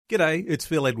G'day, it's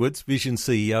Phil Edwards, Vision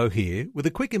CEO here, with a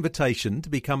quick invitation to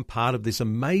become part of this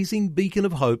amazing beacon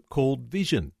of hope called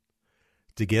Vision.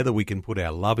 Together we can put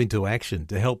our love into action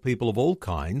to help people of all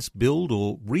kinds build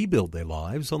or rebuild their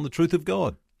lives on the truth of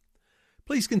God.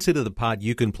 Please consider the part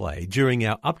you can play during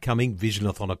our upcoming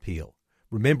Visionathon appeal,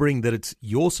 remembering that it's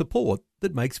your support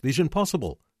that makes Vision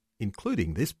possible,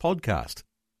 including this podcast.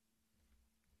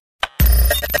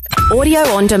 Audio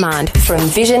on demand from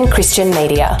Vision Christian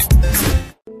Media.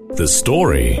 The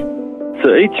story.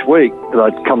 So each week that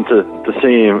I'd come to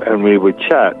see him and we would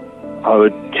chat, I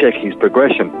would check his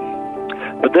progression.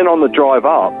 But then on the drive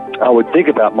up, I would think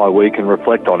about my week and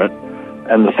reflect on it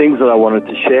and the things that I wanted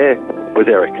to share with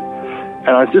Eric.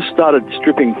 And I just started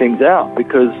stripping things out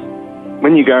because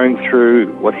when you're going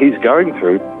through what he's going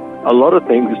through, a lot of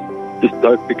things just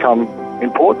don't become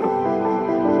important.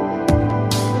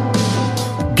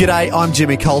 G'day, I'm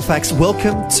Jimmy Colfax.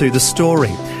 Welcome to The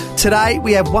Story. Today,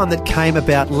 we have one that came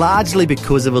about largely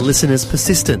because of a listener's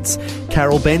persistence.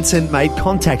 Carol Benton made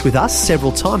contact with us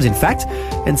several times, in fact,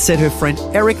 and said her friend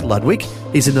Eric Ludwick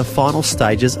is in the final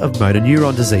stages of Motor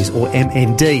Neuron Disease, or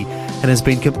MND, and has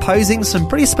been composing some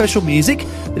pretty special music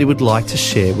that he would like to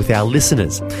share with our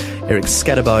listeners. Eric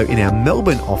Scatterbo in our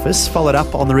Melbourne office followed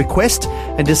up on the request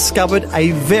and discovered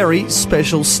a very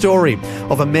special story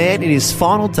of a man in his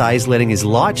final days letting his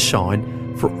light shine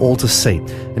for all to see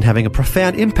and having a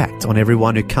profound impact on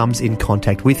everyone who comes in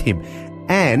contact with him.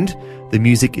 And the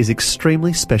music is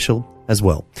extremely special as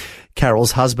well.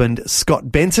 Carol's husband,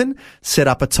 Scott Benton, set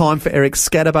up a time for Eric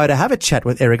Scatterbo to have a chat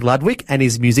with Eric Ludwick and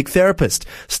his music therapist,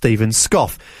 Stephen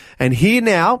Scoff. And here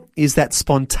now is that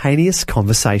spontaneous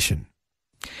conversation.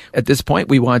 At this point,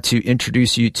 we want to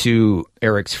introduce you to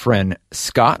Eric's friend,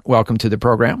 Scott. Welcome to the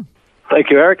program.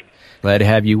 Thank you, Eric. Glad to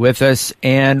have you with us.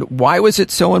 And why was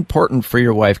it so important for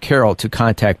your wife, Carol, to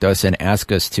contact us and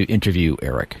ask us to interview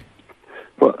Eric?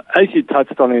 Well, as you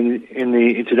touched on in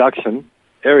the introduction,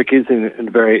 Eric is in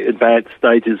very advanced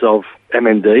stages of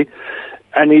MND,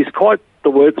 and he's quite the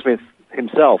wordsmith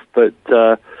himself, but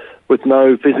with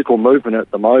no physical movement at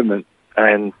the moment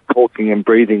and talking and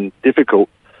breathing difficult,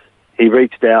 he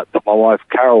reached out to my wife,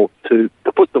 Carol, to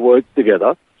put the words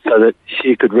together so that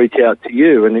she could reach out to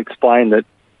you and explain that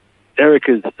Eric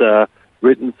has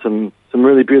written some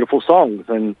really beautiful songs,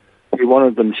 and he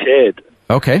wanted them shared.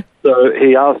 Okay. So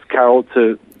he asked Carol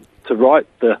to write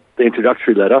the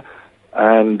introductory letter,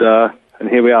 and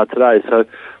here we are today. So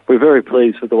we're very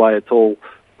pleased with the way it's all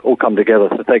come together.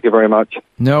 So thank you very much.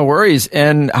 No worries.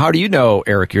 And how do you know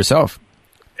Eric yourself?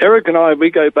 Eric and I,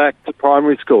 we go back to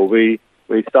primary school. We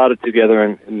started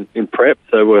together in prep,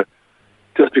 so we're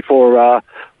just before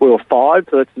we were 5,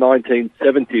 so that's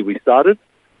 1970 we started.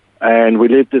 And we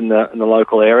lived in the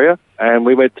local area, and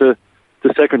we went to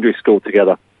secondary school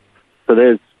together. So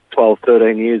there's 12,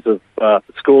 13 years of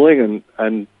schooling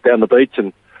and down the beach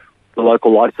and the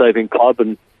local life-saving club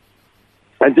and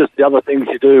just the other things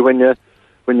you do when you're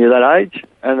that age.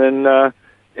 And then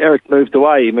Eric moved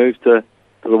away. He moved to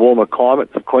the warmer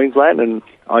climates of Queensland, and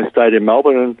I stayed in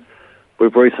Melbourne, and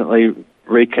we've recently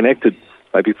reconnected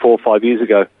maybe 4 or 5 years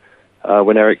ago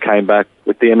when Eric came back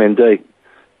with the MND.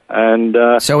 And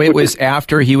so it was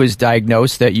after he was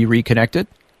diagnosed that you reconnected?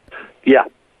 Yeah.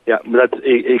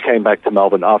 He came back to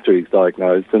Melbourne after he's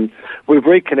diagnosed, and we've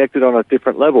reconnected on a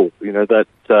different level. You know, that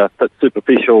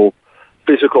superficial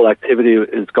physical activity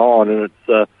is gone, and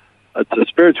it's a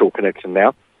spiritual connection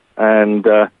now. And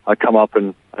I come up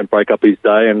and break up his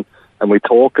day, and we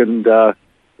talk, and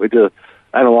we just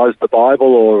analyse the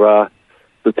Bible or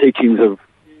the teachings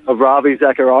of Ravi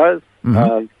Zacharias.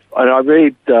 Mm-hmm. And I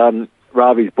read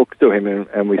Ravi's books to him,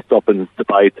 and we stop and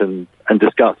debate and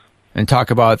discuss. And talk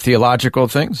about theological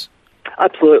things?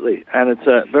 Absolutely. And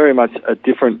it's very much a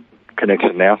different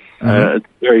connection now. Mm-hmm. It's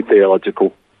very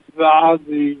theological. Well,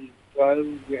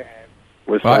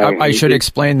 I should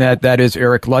explain that is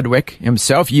Eric Ludwick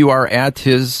himself. You are at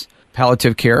his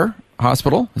palliative care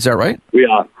hospital, is that right? We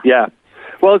are, yeah.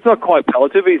 Well, it's not quite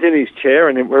palliative. He's in his chair,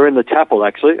 and we're in the chapel,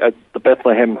 actually, at the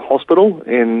Bethlehem Hospital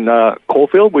in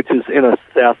Caulfield, which is in the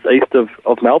southeast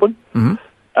of Melbourne. Mm-hmm.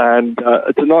 And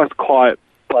it's a nice, quiet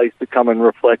place to come and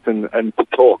reflect and to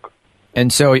talk.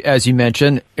 And so, as you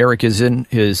mentioned, Eric is in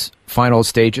his final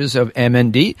stages of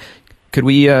MND. Could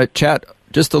we chat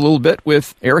just a little bit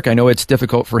with Eric? I know it's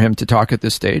difficult for him to talk at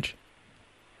this stage.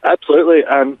 Absolutely.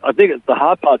 I think the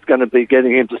hard part's going to be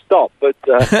getting him to stop. But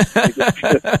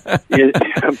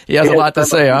he has a lot to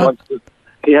say, huh?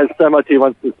 He has so much he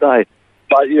wants to say.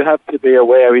 But you have to be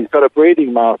aware he's got a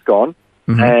breathing mask on,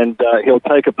 mm-hmm. and he'll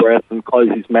take a breath and close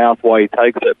his mouth while he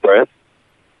takes that breath,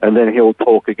 and then he'll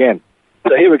talk again.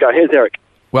 So here we go. Here's Eric.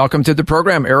 Welcome to the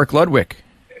program, Eric Ludwick.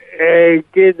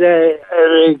 G'day,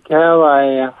 Eric. How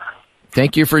are you?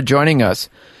 Thank you for joining us.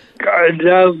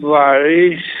 No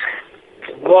worries.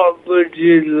 What would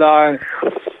you like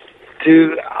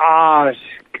to ask?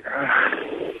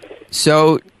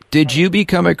 So, did you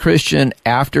become a Christian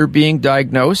after being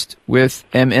diagnosed with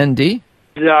MND?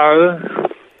 No.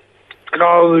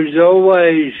 I was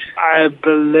always a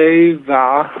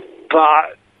believer,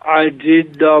 but I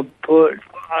did not put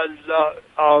a lot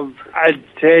of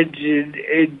attention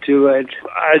into it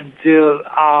until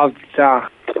after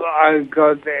I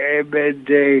got the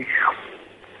MND.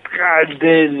 And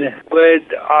then when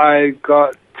I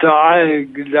got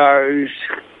diagnosed,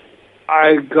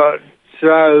 I got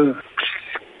so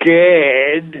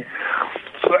scared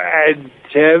and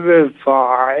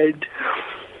terrified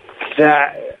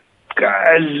that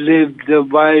I lived a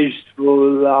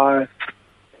wasteful life.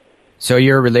 So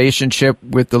your relationship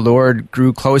with the Lord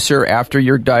grew closer after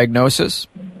your diagnosis?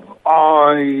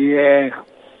 Oh, yeah.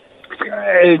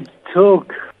 It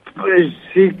took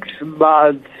 6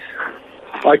 months.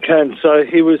 I can. So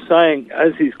he was saying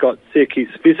as he's got sick, his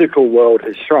physical world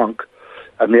has shrunk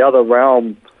and the other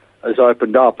realm has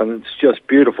opened up, and it's just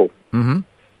beautiful. Mm-hmm.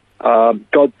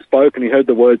 God spoke and he heard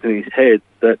the words in his head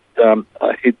that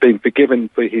he'd been forgiven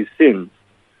for his sins.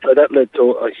 So that led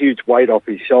to a huge weight off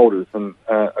his shoulders and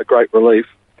a great relief.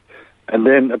 And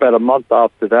then about a month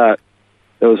after that,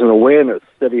 there was an awareness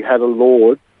that he had a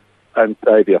Lord and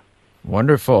Saviour.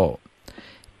 Wonderful.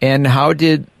 And how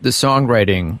did the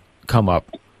songwriting come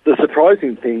up? The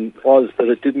surprising thing was that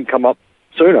it didn't come up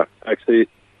sooner, actually.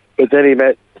 But then he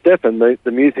met Stefan,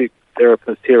 the music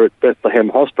therapist here at Bethlehem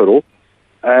Hospital.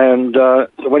 And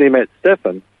so when he met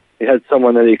Stefan, he had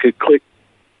someone that he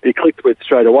clicked with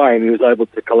straight away, and he was able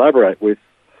to collaborate with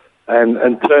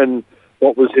and turn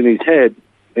what was in his head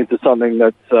into something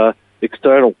that's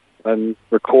external and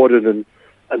recorded. And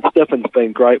Stefan's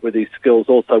been great with his skills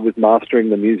also with mastering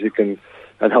the music and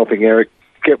helping Eric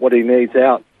get what he needs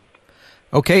out.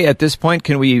 Okay, at this point,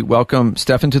 can we welcome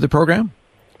Stefan to the program?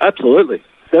 Absolutely.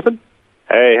 Stefan?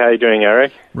 Hey, how you doing,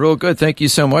 Eric? Real good. Thank you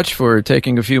so much for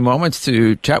taking a few moments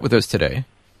to chat with us today.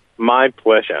 My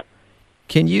pleasure.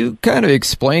 Can you kind of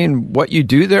explain what you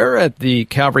do there at the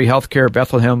Calvary Healthcare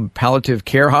Bethlehem Palliative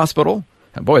Care Hospital?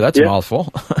 Boy, that's a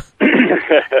mouthful.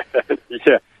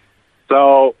 Yeah.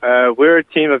 So we're a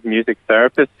team of music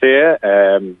therapists here.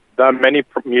 There are many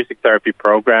music therapy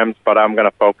programs, but I'm going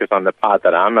to focus on the part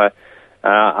that I'm a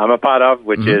part of,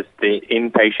 which is the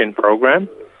inpatient program.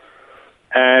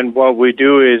 And what we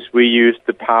do is we use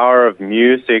the power of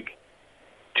music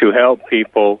to help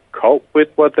people cope with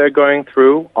what they're going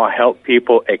through or help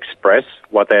people express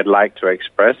what they'd like to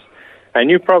express. And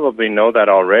you probably know that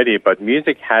already, but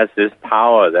music has this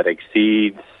power that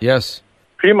exceeds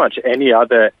pretty much any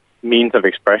other means of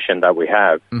expression that we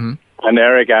have. Mm-hmm. And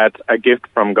Eric had a gift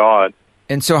from God.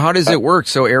 And so how does it work?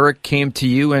 So Eric came to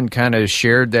you and kind of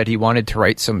shared that he wanted to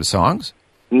write some songs?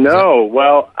 No,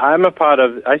 well, I'm a part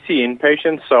of, I see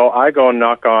inpatients, so I go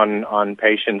knock on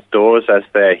patients' doors as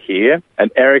they're here.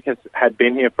 And Eric had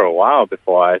been here for a while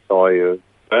before I saw you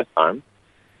the first time.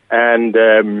 And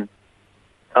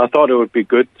I thought it would be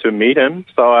good to meet him,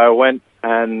 so I went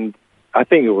and I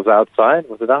think it was outside.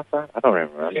 Was it outside? I don't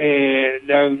remember.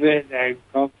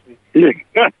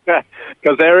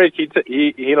 Because Eric,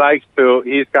 he likes to,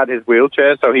 he's got his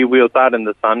wheelchair, so he wheels out in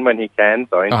the sun when he can,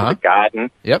 so into the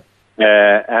garden. Yep.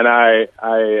 And I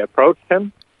approached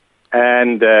him,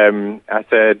 and I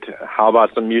said, how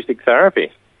about some music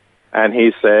therapy? And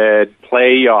he said,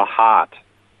 play your heart.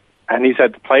 And he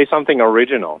said, play something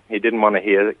original. He didn't want to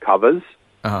hear covers.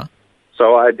 Uh-huh.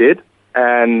 So I did,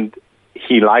 and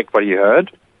he liked what he heard.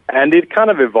 And it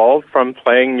kind of evolved from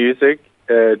playing music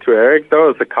to Eric. There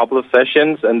was a couple of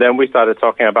sessions, and then we started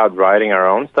talking about writing our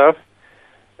own stuff.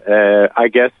 I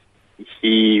guess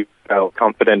he felt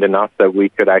confident enough that we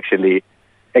could actually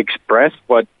express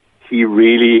what he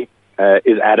really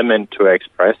is adamant to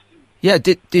express. Yeah,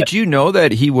 did you know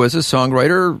that he was a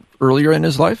songwriter earlier in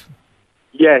his life?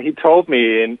 Yeah, he told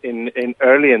me in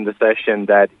early in the session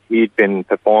that he'd been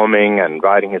performing and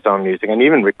writing his own music and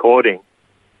even recording.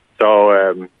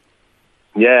 So,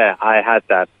 yeah, I had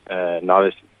that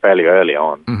knowledge fairly early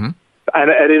on. Mm-hmm.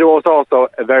 And it was also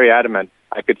very adamant.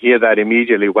 I could hear that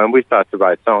immediately when we start to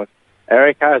write songs.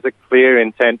 Eric has a clear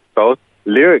intent. Both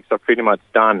lyrics are pretty much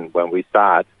done when we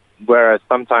start, whereas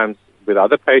sometimes with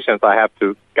other patients, I have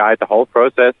to guide the whole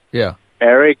process. Yeah.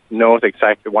 Eric knows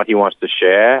exactly what he wants to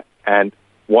share and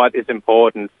what is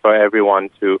important for everyone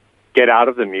to get out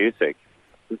of the music.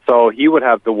 So he would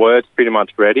have the words pretty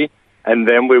much ready, and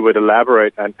then we would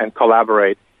elaborate and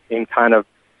collaborate in kind of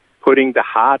putting the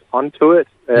heart onto it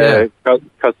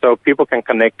so people can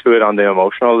connect to it on the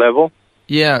emotional level.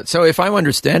 Yeah, so if I'm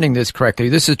understanding this correctly,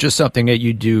 this is just something that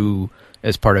you do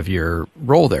as part of your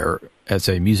role there as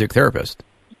a music therapist.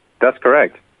 That's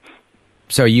correct.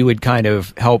 So you would kind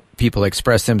of help people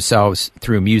express themselves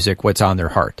through music, what's on their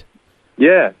heart.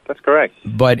 Yeah, that's correct.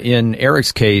 But in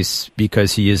Eric's case,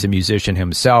 because he is a musician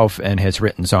himself and has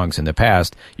written songs in the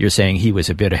past, you're saying he was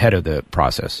a bit ahead of the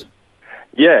process.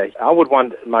 Yeah, I would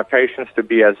want my patients to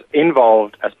be as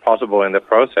involved as possible in the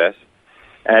process.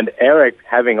 And Eric,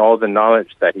 having all the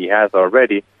knowledge that he has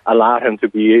already, allowed him to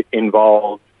be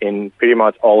involved in pretty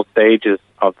much all stages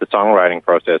of the songwriting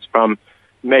process, from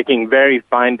making very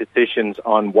fine decisions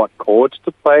on what chords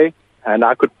to play. And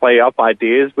I could play up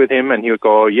ideas with him, and he would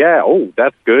go, yeah, oh,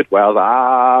 that's good, well,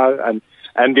 and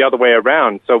the other way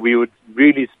around. So we would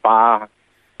really spar,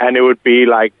 and it would be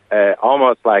like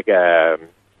almost like a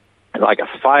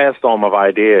firestorm of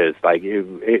ideas. Like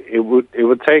it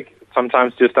would take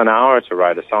sometimes just an hour to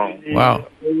write a song. Wow.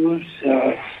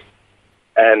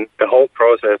 And the whole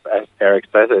process, as Eric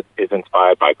says it, is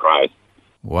inspired by Christ.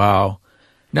 Wow.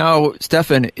 Now,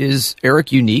 Stefan, is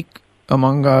Eric unique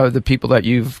among the people that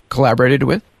you've collaborated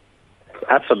with?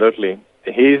 Absolutely.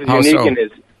 He's How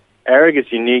unique so? Eric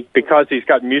is unique because he's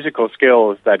got musical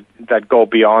skills that go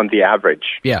beyond the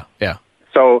average. Yeah.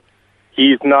 So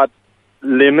he's not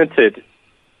limited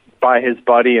by his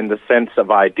body in the sense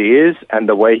of ideas and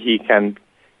the way he can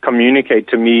communicate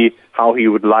to me how he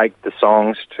would like the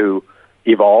songs to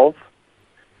evolve.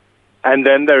 And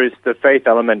then there is the faith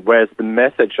element, whereas the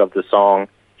message of the song,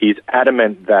 he's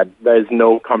adamant that there's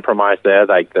no compromise there.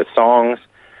 Like, the songs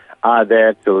are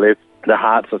there to lift the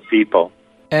hearts of people.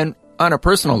 And on a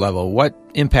personal level, what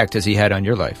impact has he had on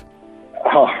your life?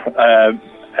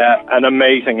 An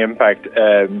amazing impact.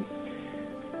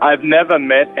 I've never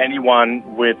met anyone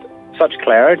with such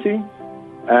clarity,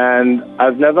 and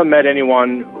I've never met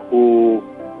anyone who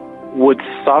would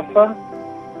suffer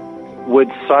with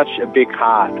such a big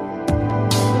heart.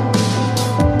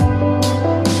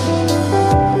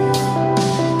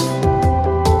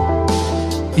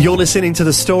 You're listening to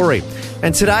The Story,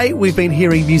 and today we've been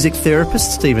hearing music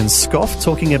therapist Stephen Scoff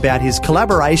talking about his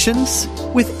collaborations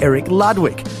with Eric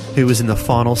Ludwick, who was in the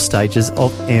final stages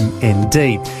of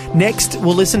MND. Next,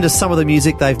 we'll listen to some of the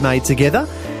music they've made together,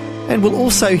 and we'll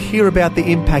also hear about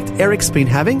the impact Eric's been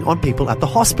having on people at the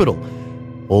hospital,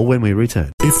 all when we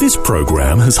return. If this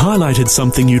program has highlighted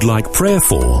something you'd like prayer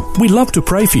for, we'd love to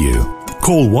pray for you.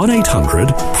 Call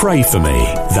 1-800-PRAY-FOR-ME.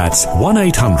 That's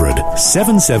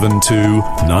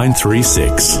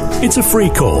 1-800-772-936. It's a free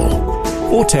call.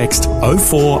 Or text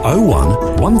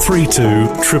 0401 132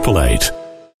 888.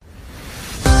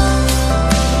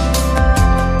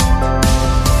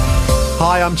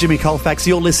 Hi, I'm Jimmy Colfax.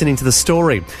 You're listening to The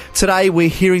Story. Today we're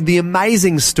hearing the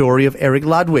amazing story of Eric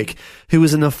Ludwick, who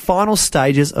is in the final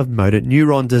stages of motor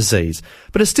neuron disease,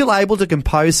 but is still able to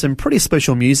compose some pretty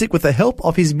special music with the help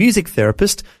of his music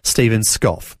therapist, Stephen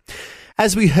Scoff.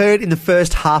 As we heard in the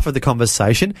first half of the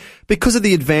conversation, because of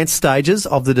the advanced stages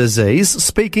of the disease,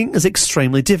 speaking is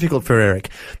extremely difficult for Eric.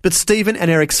 But Stephen and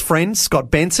Eric's friend,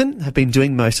 Scott Benton, have been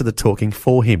doing most of the talking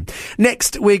for him.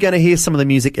 Next, we're going to hear some of the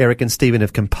music Eric and Stephen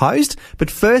have composed.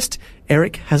 But first,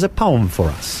 Eric has a poem for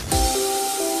us.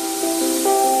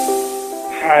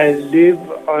 I live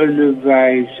on a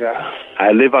razor.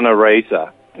 I live on a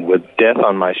razor with death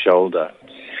on my shoulder,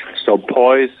 so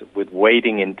poised with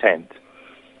waiting intent.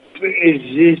 Is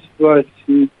this what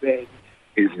you meant?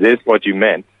 Is this what you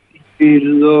meant? Dear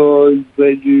Lord,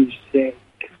 when you said,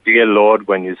 Dear Lord,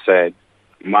 when you said,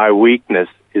 my weakness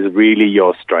is really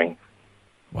your strength.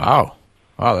 Wow,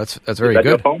 that's very Is that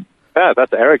your good. poem? Yeah,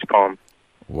 that's Eric's poem.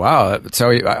 Wow, so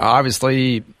he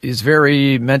obviously is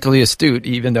very mentally astute,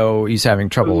 even though he's having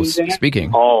trouble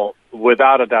speaking. Oh,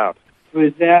 without a doubt.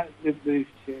 without the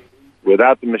machine,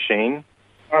 Without the machine,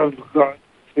 I've got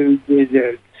 2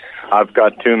 minutes. I've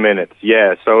got 2 minutes.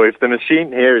 Yeah, so if the machine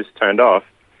here is turned off,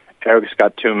 Eric's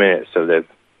got 2 minutes to live.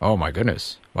 Oh, my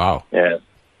goodness. Wow. Yeah,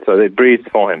 so they breathe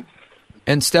for him.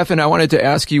 And Stefan, I wanted to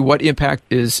ask you, what impact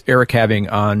is Eric having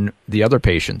on the other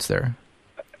patients there?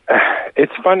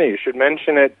 It's funny you should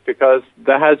mention it, because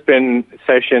there has been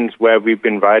sessions where we've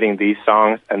been writing these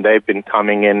songs and they've been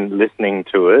coming in listening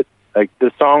to it. Like,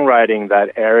 the songwriting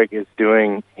that Eric is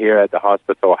doing here at the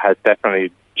hospital has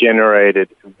definitely generated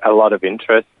a lot of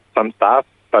interest, some staff,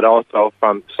 but also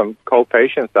from some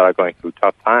co-patients that are going through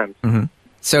tough times. Mm-hmm.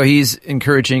 So he's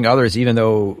encouraging others even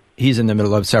though he's in the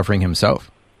middle of suffering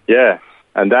himself. Yeah,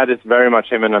 and that is very much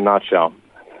him in a nutshell.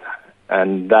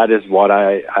 And that is what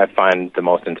I find the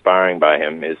most inspiring by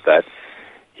him, is that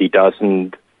he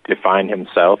doesn't define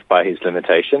himself by his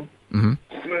limitation. Mm-hmm.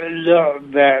 Not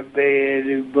about me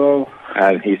anymore.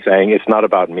 And he's saying, it's not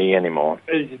about me anymore.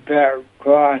 It's about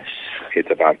Christ. It's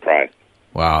about Christ.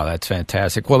 Wow, that's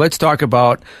fantastic. Well, let's talk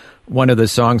about one of the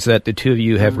songs that the two of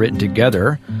you have written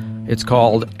together. It's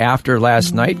called After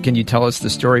Last Night. Can you tell us the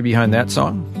story behind that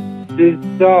song? The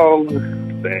song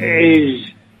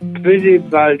is pretty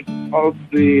much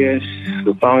obvious.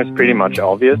 The song is pretty much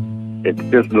obvious. It's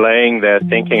just laying there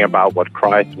thinking about what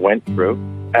Christ went through.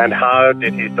 And how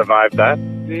did he survive that?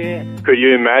 Yeah. Could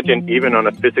you imagine, even on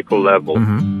a physical level?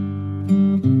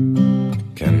 Mm-hmm.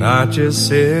 Can I just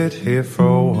sit here for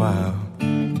a while?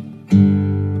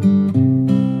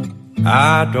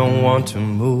 I don't want to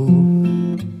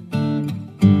move.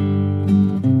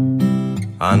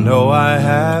 I know I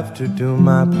have to do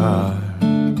my part.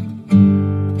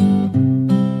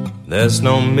 There's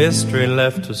no mystery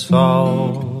left to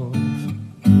solve.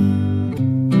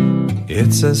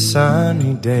 It's a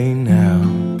sunny day now.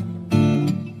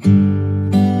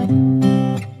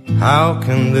 How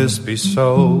can this be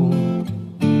so?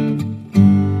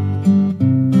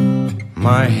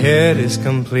 My head is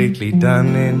completely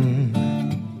done in.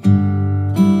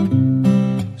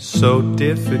 So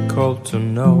difficult to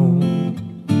know.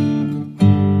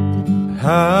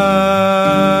 How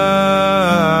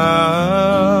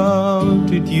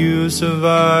did you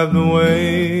survive the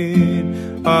weight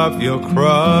of your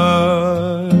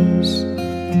cross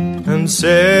and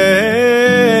save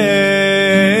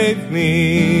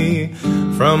me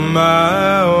from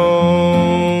my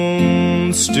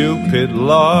own stupid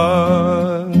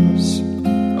loss?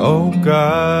 Oh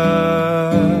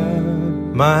God,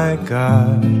 my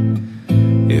God,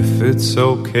 if it's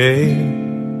okay,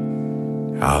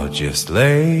 I'll just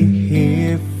lay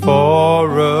here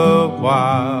for a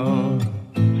while.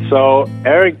 So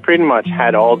Eric pretty much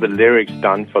had all the lyrics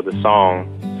done for the song.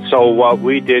 So what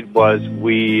we did was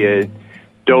we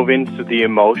dove into the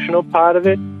emotional part of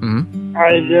it. Mm-hmm.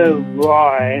 I know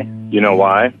why. You know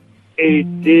why? He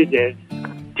did it.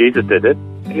 Jesus did it.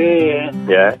 Yeah.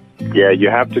 Yeah. Yeah, you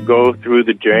have to go through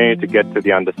the journey to get to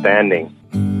the understanding.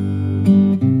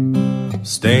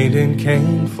 Stained in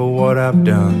Cain for what I've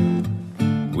done.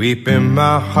 Weep in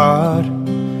my heart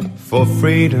for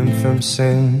freedom from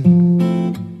sin.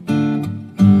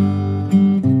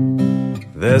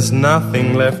 There's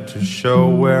nothing left to show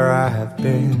where I have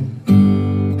been.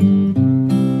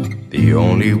 The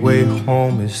only way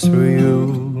home is through you.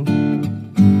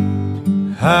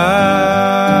 How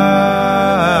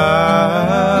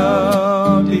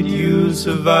did you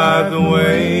survive the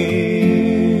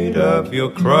weight of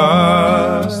your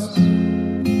cross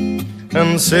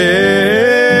and save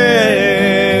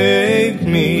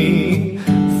me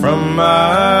from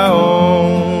my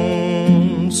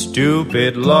own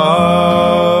stupid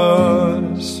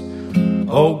loss?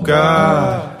 Oh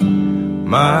God,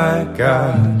 my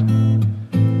God,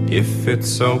 if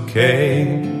it's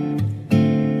okay,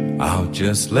 I'll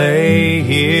just lay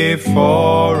here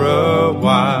for a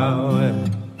while.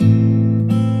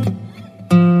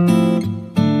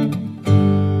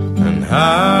 And how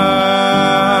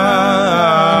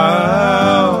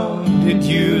did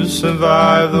you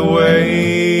survive the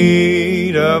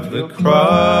weight of the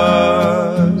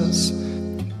cross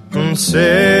and save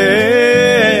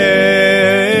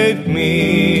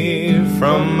me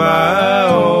from my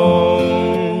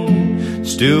own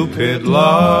stupid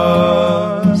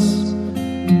loss?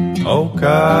 Oh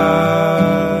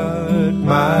God,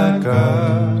 my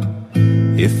God,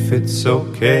 if it's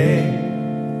okay,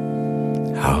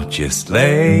 I'll just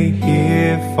lay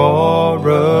here for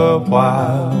a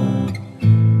while.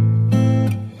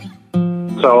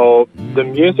 So the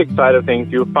music side of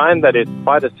things, you find that it's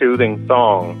quite a soothing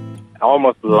song,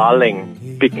 almost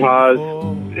lulling, because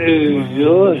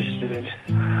Exhausted.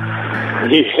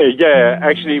 yeah,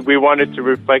 actually we wanted to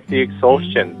reflect the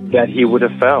exhaustion that he would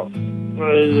have felt.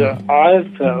 I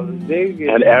felt thinking.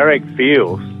 And Eric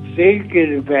feels.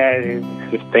 Thinking about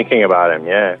him. Just thinking about him,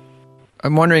 yeah.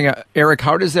 I'm wondering, Eric,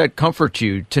 how does that comfort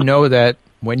you to know that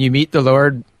when you meet the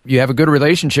Lord, you have a good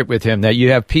relationship with Him, that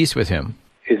you have peace with Him?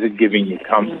 Is it giving you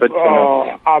comfort?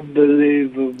 Oh,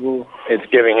 unbelievable. It's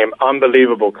giving him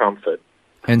unbelievable comfort.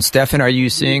 And Stefan, are you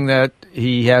seeing that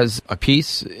he has a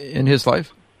peace in his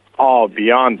life? Oh,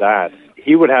 beyond that.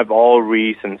 He would have all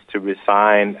reasons to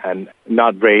resign and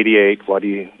not radiate what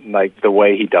he, like the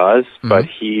way he does, but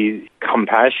he's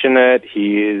compassionate,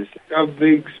 he is... A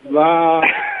big smile.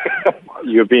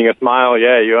 You're being a smile,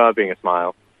 yeah, you are being a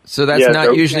smile. So that's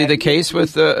not usually the case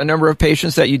with a number of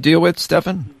patients that you deal with,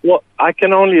 Stefan? Well, I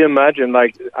can only imagine,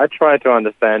 like, I try to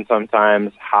understand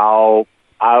sometimes how,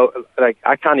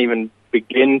 I can't even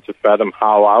begin to fathom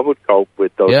how I would cope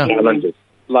with those challenges.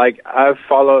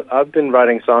 I've been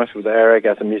writing songs with Eric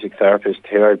as a music therapist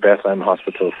here at Bethlehem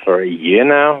Hospital for a year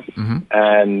now,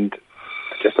 and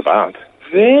just about.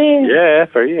 Really? Yeah,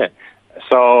 for a year.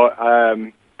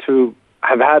 So to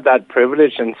have had that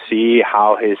privilege and see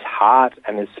how his heart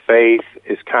and his faith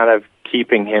is kind of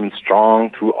keeping him strong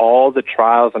through all the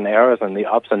trials and errors and the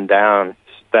ups and downs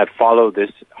that follow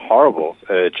this horrible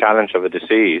challenge of a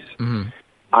disease,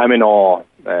 I'm in awe.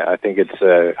 I think it's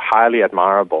highly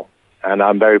admirable. And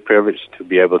I'm very privileged to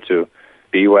be able to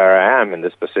be where I am in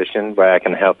this position where I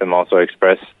can help him also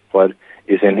express what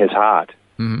is in his heart.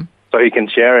 So he can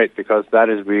share it, because that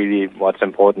is really what's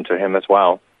important to him as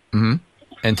well.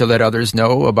 And to let others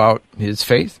know about his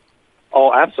faith?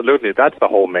 Oh, absolutely. That's the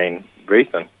whole main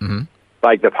reason.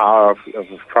 Like the power of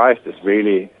Christ is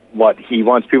really what he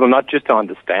wants people not just to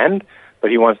understand, but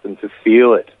he wants them to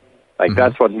feel it. Like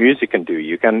that's what music can do.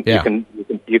 You can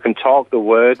talk the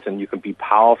words, and you can be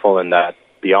powerful in that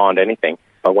beyond anything.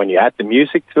 But when you add the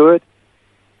music to it,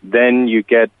 then you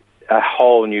get a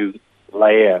whole new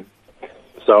layer.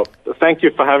 So thank you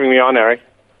for having me on, Eric.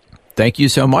 Thank you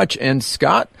so much. And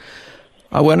Scott,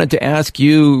 I wanted to ask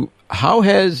you, how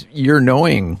has your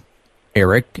knowing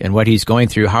Eric and what he's going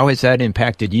through, how has that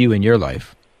impacted you in your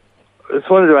life? I just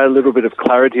wanted to add a little bit of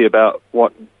clarity about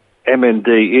what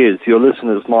MND is. Your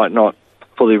listeners might not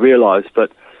fully realize,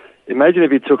 but imagine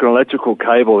if you took an electrical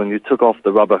cable and you took off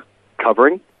the rubber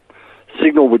covering,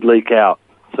 signal would leak out.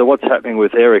 So what's happening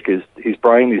with Eric is his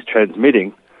brain is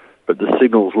transmitting, but the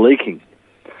signal's leaking.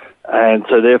 And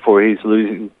so therefore he's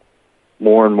losing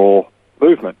more and more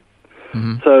movement.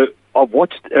 So I've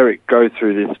watched Eric go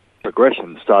through this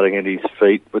progression, starting at his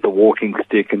feet with a walking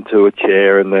stick into a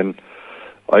chair, and then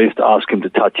I used to ask him to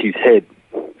touch his head,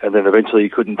 and then eventually he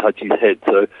couldn't touch his head.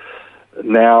 So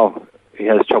now he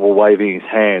has trouble waving his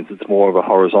hands. It's more of a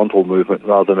horizontal movement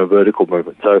rather than a vertical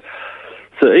movement. So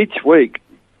each week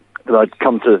that I'd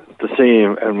come to see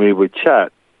him and we would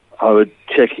chat, I would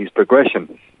check his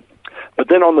progression. But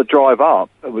then on the drive up,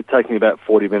 it would take me about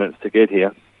 40 minutes to get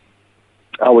here,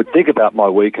 I would think about my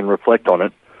week and reflect on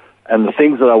it and the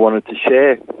things that I wanted to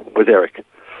share with Eric.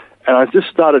 And I just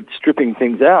started stripping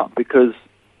things out, because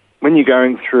when you're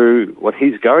going through what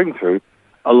he's going through,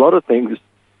 a lot of things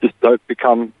just don't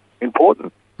become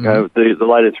important. You know, the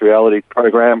latest reality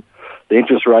program, the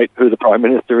interest rate, who the Prime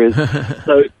Minister is.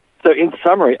 So in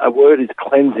summary, a word is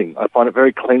cleansing. I find it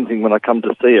very cleansing when I come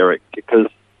to see Eric, because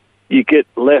you get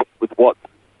left with what's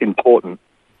important.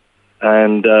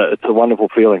 And it's a wonderful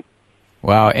feeling.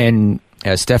 Wow. And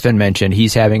as Stefan mentioned,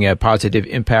 he's having a positive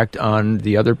impact on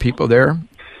the other people there?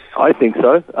 I think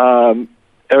so.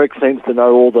 Eric seems to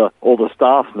know all the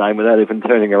staff's name without even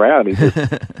turning around. He just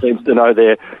seems to know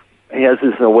he has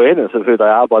this awareness of who they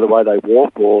are by the way they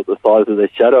walk or the size of their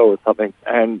shadow or something.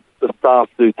 And the staff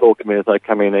do talk to me as they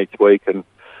come in each week. And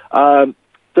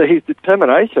so his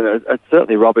determination, it's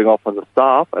certainly rubbing off on the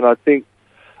staff. And I think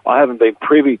I haven't been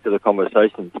privy to the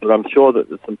conversations, but I'm sure that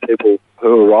there's some people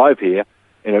who arrive here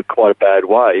in a quite a bad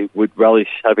way would relish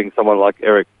having someone like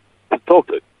Eric to talk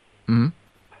to.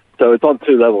 So it's on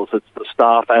two levels. It's the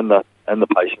staff and the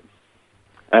patients.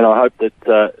 And I hope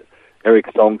that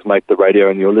Eric's songs make the radio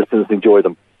and your listeners enjoy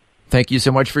them. Thank you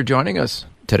so much for joining us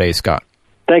today, Scott.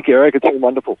 Thank you, Eric. It's been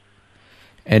wonderful.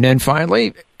 And then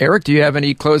finally, Eric, do you have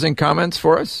any closing comments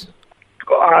for us?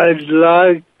 I'd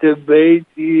like to meet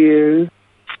you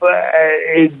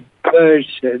in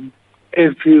person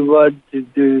if you want to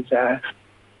do that.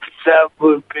 That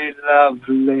would be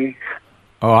lovely.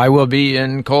 Oh, I will be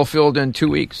in Caulfield in 2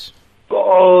 weeks.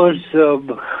 Awesome.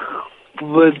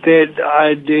 But then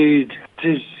I need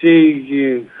to see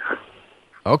you.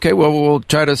 Okay, well, we'll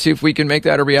try to see if we can make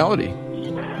that a reality.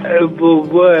 It will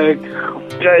work.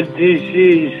 That this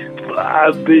is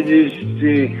a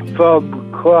ministry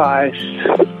from Christ,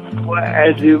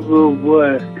 and it will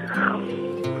work.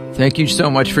 Thank you so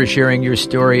much for sharing your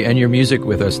story and your music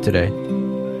with us today.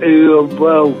 You're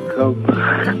welcome.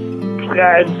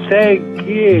 And thank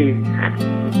you.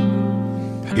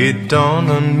 It dawned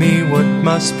on me what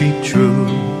must be true.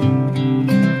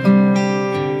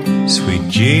 Sweet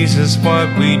Jesus, what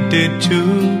we did to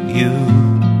you.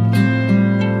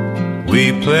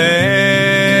 We played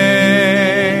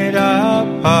our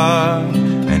part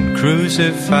and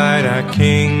crucified our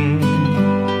King.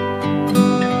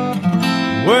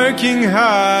 Working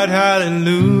hard,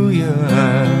 hallelujah.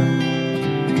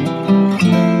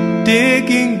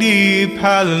 Digging deep,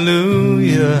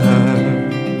 hallelujah.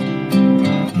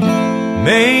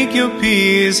 Make your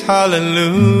peace,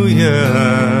 hallelujah.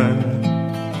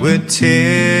 With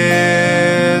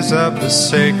tears of the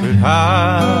sacred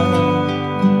heart.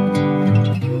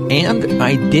 And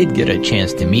I did get a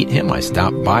chance to meet him. I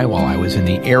stopped by while I was in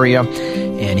the area,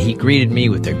 and he greeted me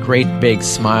with a great big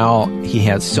smile. He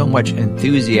has so much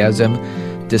enthusiasm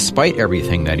despite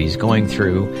everything that he's going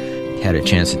through. Had a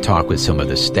chance to talk with some of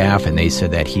the staff, and they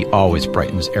said that he always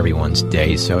brightens everyone's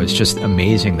day. So it's just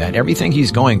amazing that everything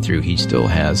he's going through, he still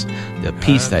has the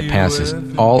peace that passes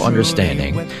all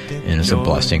understanding, and is a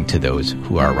blessing to those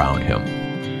who are around him.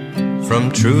 From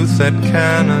truth that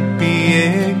cannot be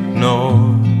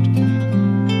ignored.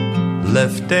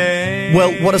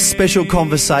 Well, what a special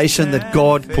conversation that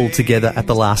God pulled together at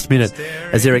the last minute,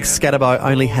 as Eric Scatterbo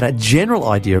only had a general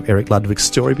idea of Eric Ludwick's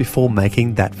story before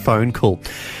making that phone call.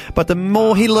 But the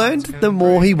more he learned, the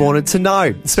more he wanted to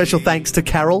know. Special thanks to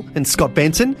Carol and Scott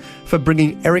Benton for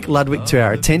bringing Eric Ludwick to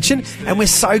our attention, and we're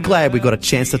so glad we got a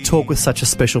chance to talk with such a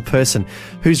special person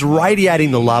who's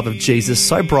radiating the love of Jesus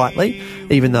so brightly,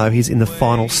 even though he's in the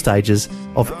final stages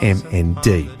of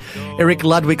MND. Eric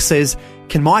Ludwick says,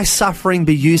 "Can my suffering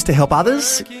be used to help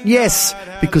others? Yes,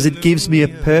 because it gives me a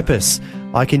purpose.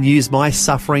 I can use my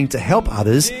suffering to help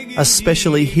others,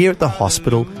 especially here at the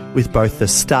hospital with both the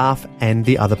staff and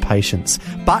the other patients."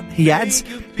 But, he adds,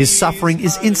 his suffering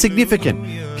is insignificant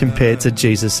compared to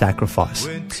Jesus' sacrifice.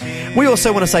 We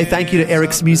also want to say thank you to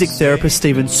Eric's music therapist,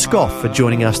 Stephen Scoff, for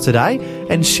joining us today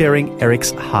and sharing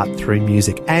Eric's heart through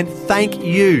music. And thank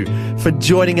you for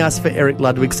joining us for Eric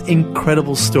Ludwick's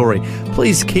incredible story.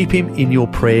 Please keep him in your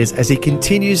prayers as he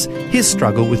continues his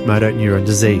struggle with motor neuron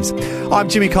disease. I'm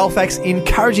Jimmy Colfax,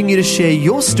 encouraging you to share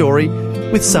your story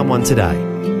with someone today.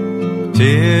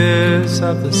 Tears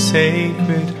of the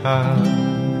Sacred Heart.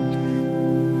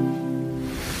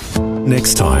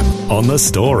 Next time on The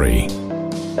Story.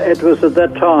 It was at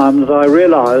that time that I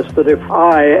realised that if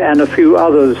I and a few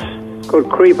others could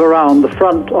creep around the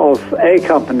front of a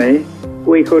company,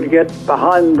 we could get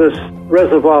behind this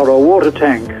reservoir or water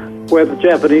tank where the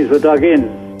Japanese were dug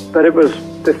in. But it was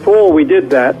before we did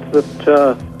that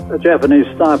a Japanese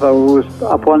sniper who was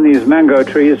up one of these mango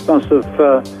trees must have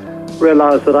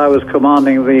realised that I was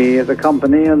commanding the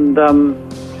company and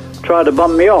tried to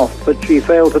bump me off, but she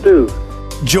failed to do.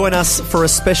 Join us for a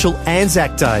special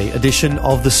Anzac Day edition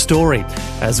of The Story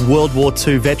as World War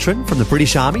II veteran from the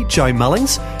British Army, Joe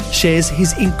Mullings, shares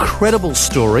his incredible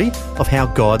story of how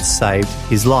God saved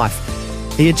his life.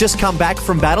 He had just come back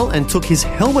from battle and took his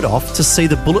helmet off to see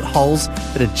the bullet holes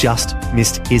that had just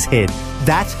missed his head.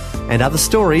 That and other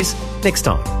stories next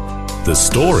time. The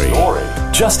Story.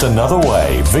 Just another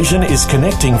way Vision is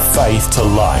connecting faith to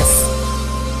life.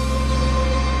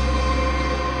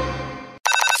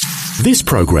 This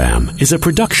program is a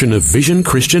production of Vision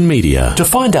Christian Media. To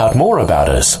find out more about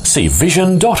us, see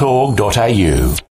vision.org.au.